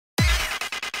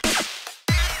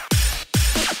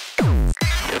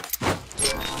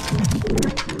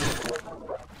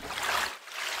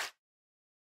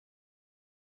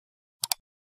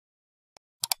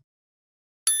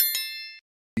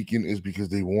weaken is because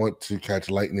they want to catch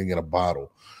lightning in a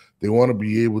bottle. They want to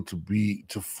be able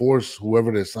to force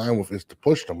whoever they're signed with is to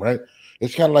push them, right?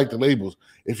 It's kind of like the labels.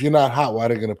 If you're not hot, why are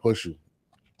they going to push you?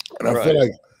 And I feel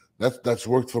like that's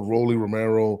worked for Rolly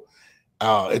Romero.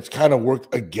 It's kind of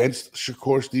worked against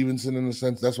Shakur Stevenson in a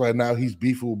sense. That's why now he's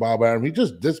beefing with Bob Arum. He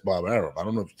just dissed Bob Arum. I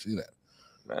don't know if you've seen that.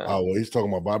 Well, he's talking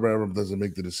about Bob Arum doesn't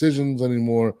make the decisions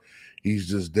anymore. He's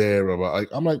just there.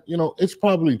 I'm like, it's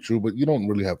probably true, but you don't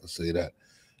really have to say that.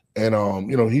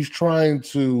 And he's trying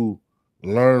to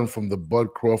learn from the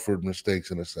Bud Crawford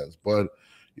mistakes in a sense. But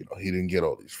he didn't get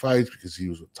all these fights because he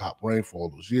was a top rank for all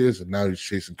those years, and now he's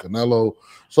chasing Canelo.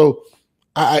 So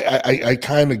I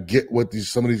kind of get what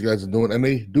some of these guys are doing, and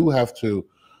they do have to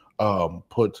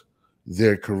put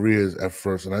their careers at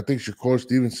first. And I think Shakur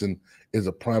Stevenson is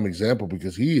a prime example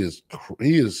because he is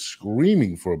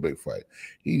screaming for a big fight.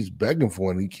 He's begging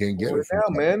for it, and he can't get it. Now,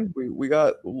 man, we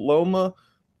got Loma.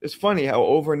 It's funny how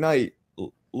overnight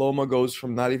Loma goes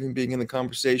from not even being in the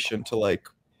conversation to like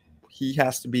he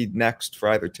has to be next for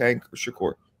either Tank or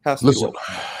Shakur. Listen,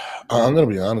 I'm gonna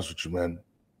be honest with you, man.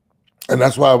 And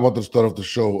that's why I wanted to start off the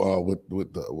show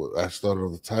I started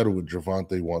off the title with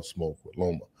Gervonta Wants Smoke with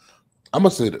Loma. I'm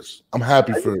gonna say this. I'm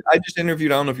happy for it. I just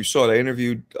interviewed, I don't know if you saw it. I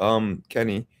interviewed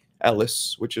Kenny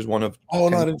Ellis, which is one of no,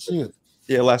 I didn't see it.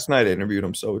 Yeah, last night I interviewed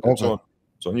him, so it's on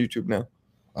YouTube now.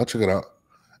 I'll check it out.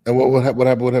 And what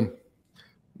happened with him?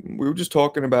 We were just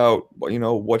talking about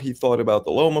what he thought about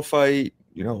the Loma fight,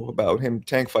 about him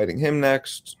Tank fighting him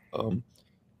next.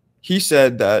 He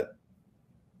said that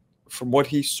from what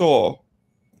he saw,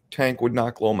 Tank would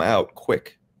knock Loma out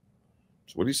quick.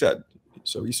 That's what he said.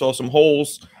 So he saw some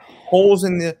holes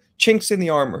in the chinks in the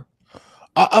armor.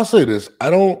 I'll say this. I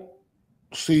don't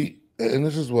see, and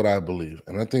this is what I believe.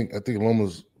 And I think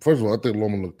Loma's, first of all, I think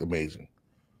Loma looked amazing.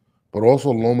 But also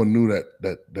Loma knew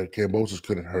that Kambosos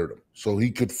couldn't hurt him. So he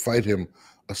could fight him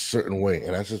a certain way.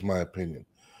 And that's just my opinion.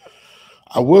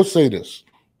 I will say this.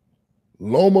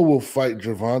 Loma will fight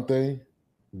Gervonta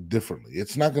differently.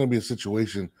 It's not going to be a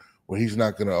situation where he's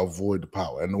not going to avoid the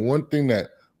power. And the one thing that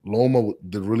Loma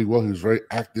did really well, he was very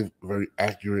active, very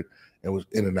accurate, and was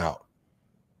in and out.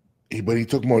 But he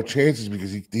took more chances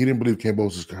because he didn't believe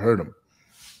Kambosos could hurt him.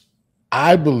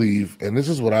 I believe, and this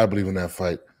is what I believe in that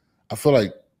fight, I feel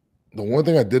like the one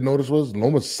thing I did notice was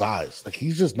Loma's size. Like,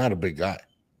 he's just not a big guy.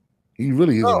 He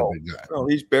really isn't a big guy. No,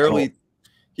 he's barely.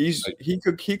 He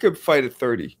could fight at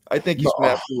 30. I think he's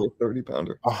naturally a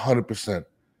 30-pounder. 100%.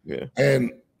 Yeah.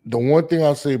 And the one thing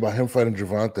I'll say about him fighting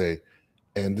Gervonta,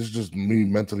 and this is just me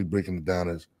mentally breaking it down,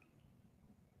 is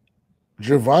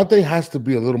Gervonta has to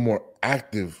be a little more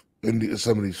active in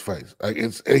some of these fights. Like,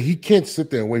 he can't sit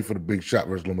there and wait for the big shot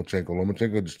versus Lomachenko.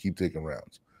 Lomachenko just keep taking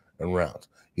rounds and rounds.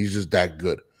 He's just that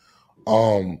good.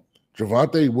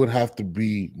 Gervonta would have to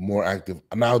be more active.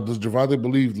 Now, does Gervonta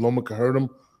believe Loma could hurt him?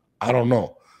 I don't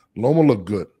know. Loma looked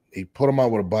good. He put him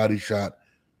out with a body shot.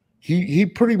 He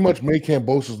pretty much made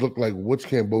Kambosos look like what's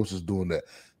Kambosos doing there.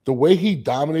 The way he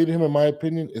dominated him, in my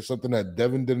opinion, is something that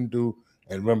Devin didn't do.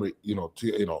 And remember,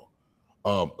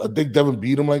 I think Devin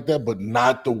beat him like that, but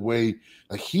not the way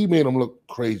he made him look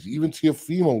crazy. Even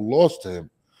Teofimo lost to him.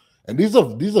 And these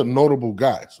are notable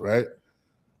guys, right?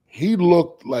 He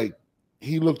looked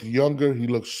younger. He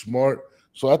looked smart.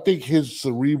 So I think his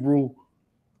cerebral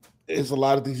is a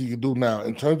lot of things he can do now.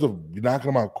 In terms of knocking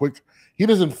him out quick, he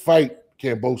doesn't fight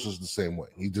Kambosos the same way.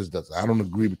 He just doesn't. I don't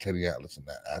agree with Kenny Atlas in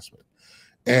that aspect.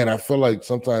 And I feel like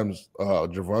sometimes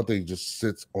Gervonta just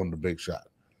sits on the big shot.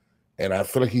 And I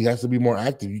feel like he has to be more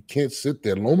active. You can't sit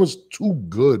there. Loma's too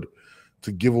good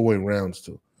to give away rounds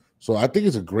to. So I think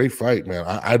it's a great fight, man.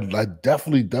 I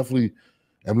definitely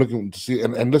am looking to see.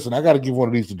 And listen, I got to give one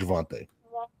of these to Gervonta.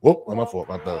 Whoop, my fault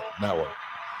about that one.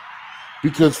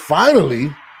 Because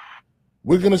finally,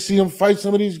 we're going to see him fight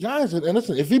some of these guys. And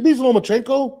listen, if he beats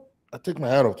Lomachenko, I take my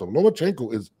hat off to him.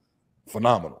 Lomachenko is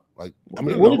phenomenal. Like, I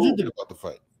mean, what did you think about the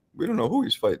fight? We don't know who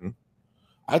he's fighting.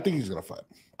 I think he's going to fight.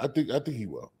 I think he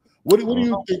will. What do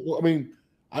you think? I mean,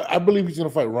 I believe he's going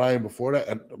to fight Ryan before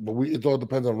that, but it all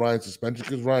depends on Ryan's suspension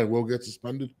because Ryan will get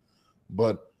suspended.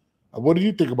 But what do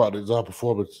you think about his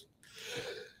performance?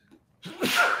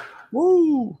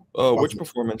 Woo! Which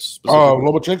performance?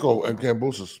 Lomachenko and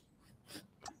Kambosos.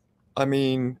 I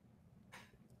mean,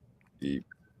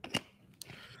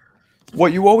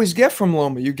 what you always get from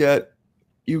Loma, you get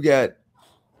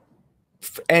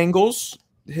angles.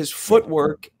 His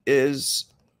footwork is.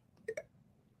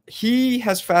 He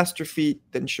has faster feet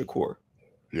than Shakur.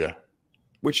 Yeah.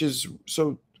 Which is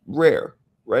so rare,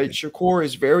 right? Shakur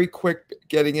is very quick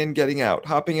getting in, getting out,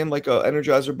 hopping in like a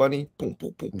Energizer bunny. Boom,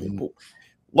 boom, boom, boom, boom.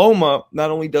 Loma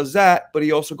not only does that, but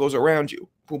he also goes around you.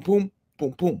 Boom, boom,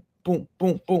 boom, boom, boom,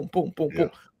 boom, boom, boom, boom, Yeah.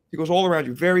 boom. He goes all around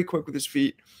you, very quick with his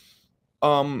feet.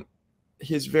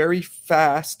 His very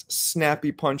fast,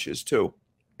 snappy punches too.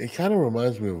 It kind of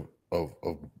reminds me of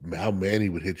how Manny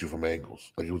would hit you from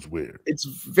angles. Like, it was weird. It's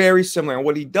very similar. And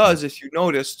what he does, if you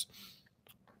noticed,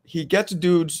 he gets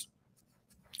dudes.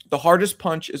 The hardest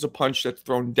punch is a punch that's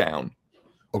thrown down.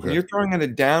 Okay. When you're throwing on a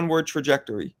downward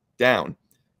trajectory, down,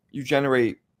 you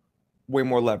generate way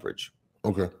more leverage.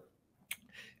 Okay.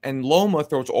 And Loma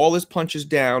throws all his punches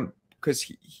down because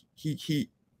he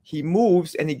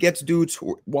moves and he gets dudes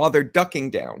while they're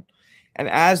ducking down. And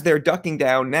as they're ducking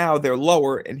down, now they're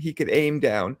lower and he could aim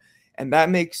down. And that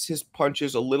makes his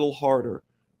punches a little harder.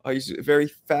 He's a very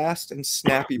fast and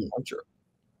snappy puncher.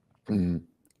 Mm-hmm.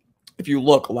 If you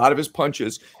look, a lot of his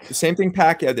punches, the same thing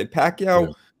Pacquiao did.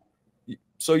 Pacquiao,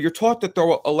 so you're taught to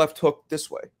throw a left hook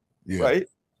this way, right?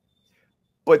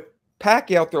 But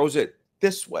Pacquiao throws it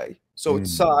this way. So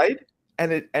it's side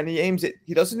and he aims it.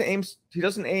 He doesn't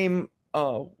aim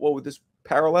what would this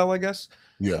parallel, I guess?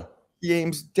 Yeah. He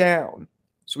aims down.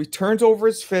 So he turns over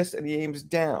his fist and he aims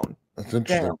down. That's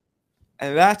interesting. Down.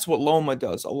 And that's what Loma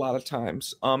does a lot of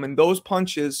times. And those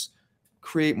punches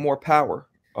create more power.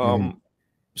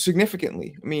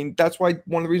 Significantly. I mean, that's why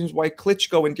one of the reasons why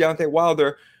Klitschko and Deontay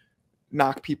Wilder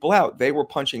knock people out. They were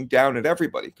punching down at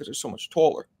everybody because they're so much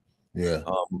taller. Yeah.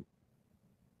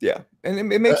 Yeah. And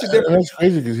it makes a difference. And that's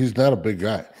crazy because he's not a big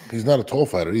guy. He's not a tall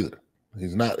fighter either.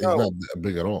 He's not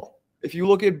big at all. If you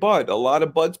look at Bud, a lot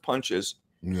of Bud's punches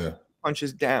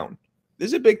down. This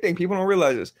is a big thing. People don't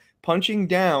realize this. Punching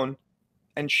down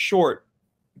and short.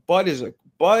 Bud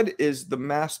is the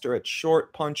master at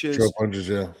short punches. Short punches,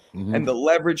 yeah. And the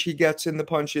leverage he gets in the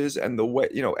punches and the way,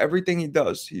 everything he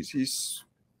does. He's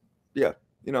and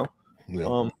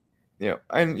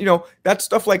that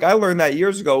stuff, like I learned that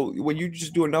years ago. When you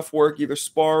just do enough work, either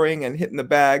sparring and hitting the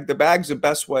bag's the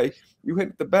best way. You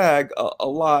hit the bag a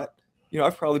lot.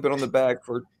 I've probably been on the bag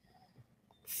for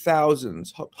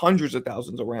thousands, hundreds of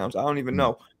thousands of rounds. I don't even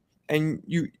know. And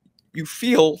you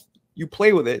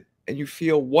play with it and you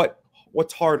feel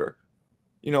what's harder,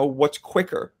 what's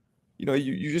quicker.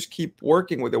 You just keep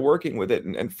working with it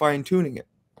and fine tuning it.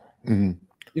 And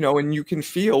you can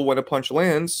feel when a punch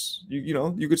lands.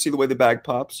 You could see the way the bag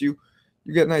pops. You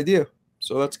get an idea.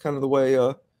 So that's kind of the way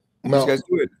these guys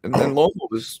do it. And then Loma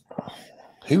was.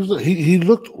 He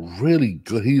looked really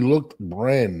good. He looked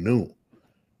brand new.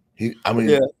 Yeah. I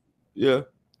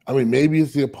mean, maybe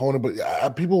it's the opponent,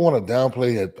 but people want to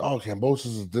downplay it. Oh, Kambosos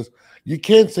is this. You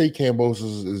can't say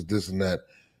Kambosos is this and that,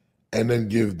 and then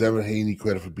give Devin Haney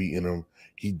credit for beating him.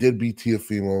 He did beat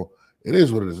Teofimo. It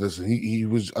is what it is. Listen, he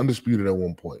was undisputed at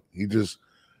one point.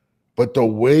 But the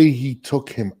way he took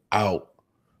him out,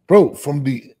 bro, from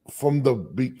the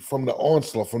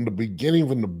onslaught, from the beginning,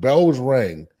 when the bells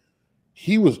rang,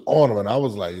 he was on him, and I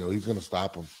was like, yo, he's gonna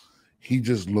stop him. He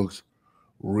just looks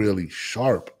really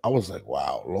sharp. I was like,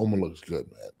 wow, Loma looks good,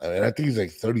 man. I mean, I think he's like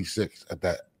 36 at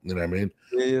that. You know what I mean?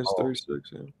 Yeah, he is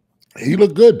 36. Yeah, he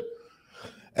looked good.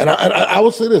 And I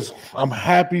would say this: I'm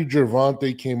happy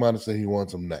Gervonta came out and said he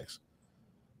wants him next.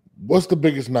 What's the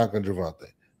biggest knock on Gervonta?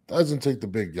 Doesn't take the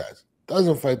big guys.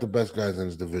 Doesn't fight the best guys in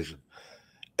his division.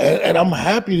 And I'm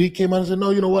happy he came out and said,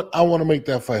 no, you know what? I want to make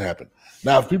that fight happen.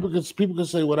 Now, if people can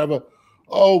say whatever,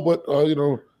 but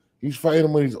he's fighting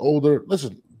him when he's older.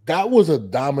 Listen, that was a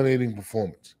dominating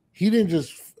performance. He didn't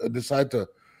just decide to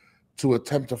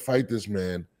attempt to fight this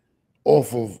man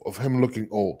off of him looking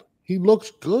old. He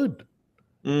looks good.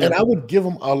 And I would give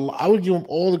him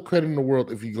all the credit in the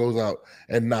world if he goes out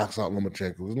and knocks out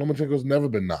Lomachenko, because Lomachenko's never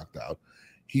been knocked out.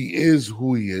 He is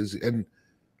who he is, and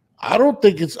I don't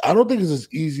think it's as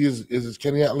easy as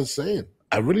Kenny Atlas saying.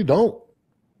 I really don't.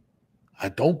 I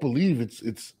don't believe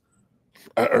it's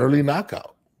an early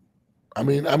knockout. I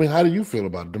mean, how do you feel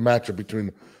about it, the matchup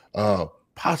between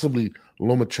possibly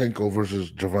Lomachenko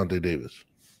versus Gervonta Davis?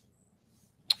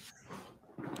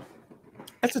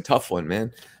 That's a tough one,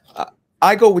 man.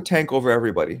 I go with Tank over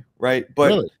everybody, right? But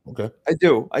really? Okay, I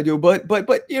do. But by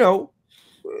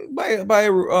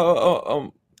a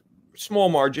small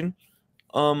margin,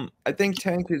 I think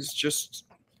Tank is just.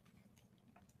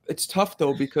 It's tough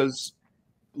though, because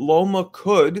Loma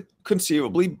could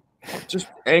conceivably just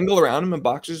angle around him and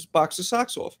box his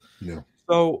socks off. Yeah.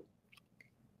 So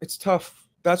it's tough.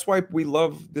 That's why we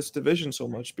love this division so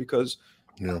much, because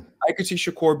I could see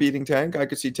Shakur beating Tank. I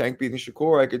could see Tank beating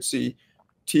Shakur. I could see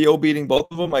T.O. beating both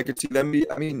of them. I could see them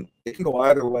I mean, it can go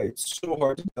either way. It's so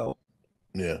hard to tell.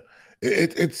 Yeah.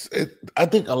 I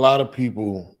think a lot of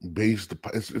people base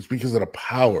it's because of the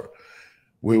power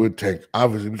with Tank,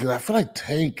 obviously, because I feel like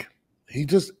Tank, he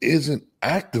just isn't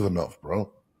active enough,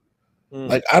 bro.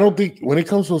 Like, I don't think when it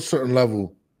comes to a certain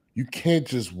level, you can't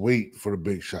just wait for the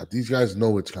big shot. These guys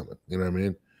know it's coming. You know what I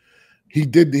mean? He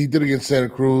did against Santa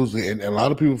Cruz, and a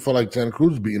lot of people felt like Santa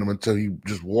Cruz was beating him until he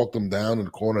just walked him down in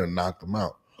the corner and knocked him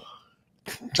out.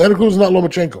 Santa Cruz is not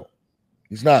Lomachenko.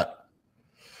 He's not.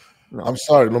 No. I'm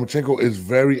sorry. Lomachenko is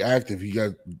very active. He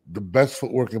got the best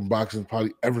footwork in boxing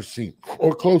probably ever seen,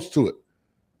 or close to it.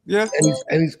 Yeah.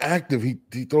 And he's active. He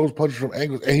throws punches from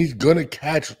angles, and he's gonna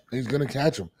catch. He's gonna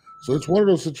catch him. So it's one of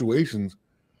those situations.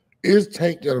 Is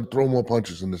Tank gonna throw more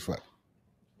punches in this fight?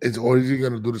 Or is he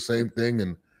gonna do the same thing?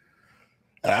 And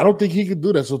I don't think he could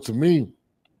do that. So to me,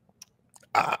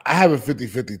 I have a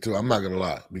 50-50 too. I'm not gonna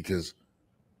lie, because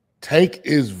Tank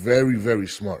is very, very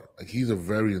smart. Like, he's a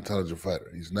very intelligent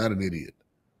fighter. He's not an idiot,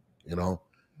 you know.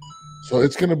 So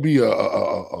it's gonna be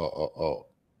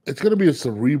it's gonna be a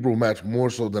cerebral match more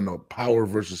so than a power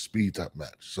versus speed type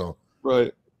match. So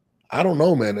right, I don't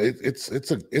know, man. It's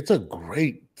a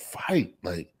great fight.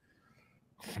 Like,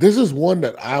 this is one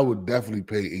that I would definitely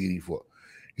pay 80 for.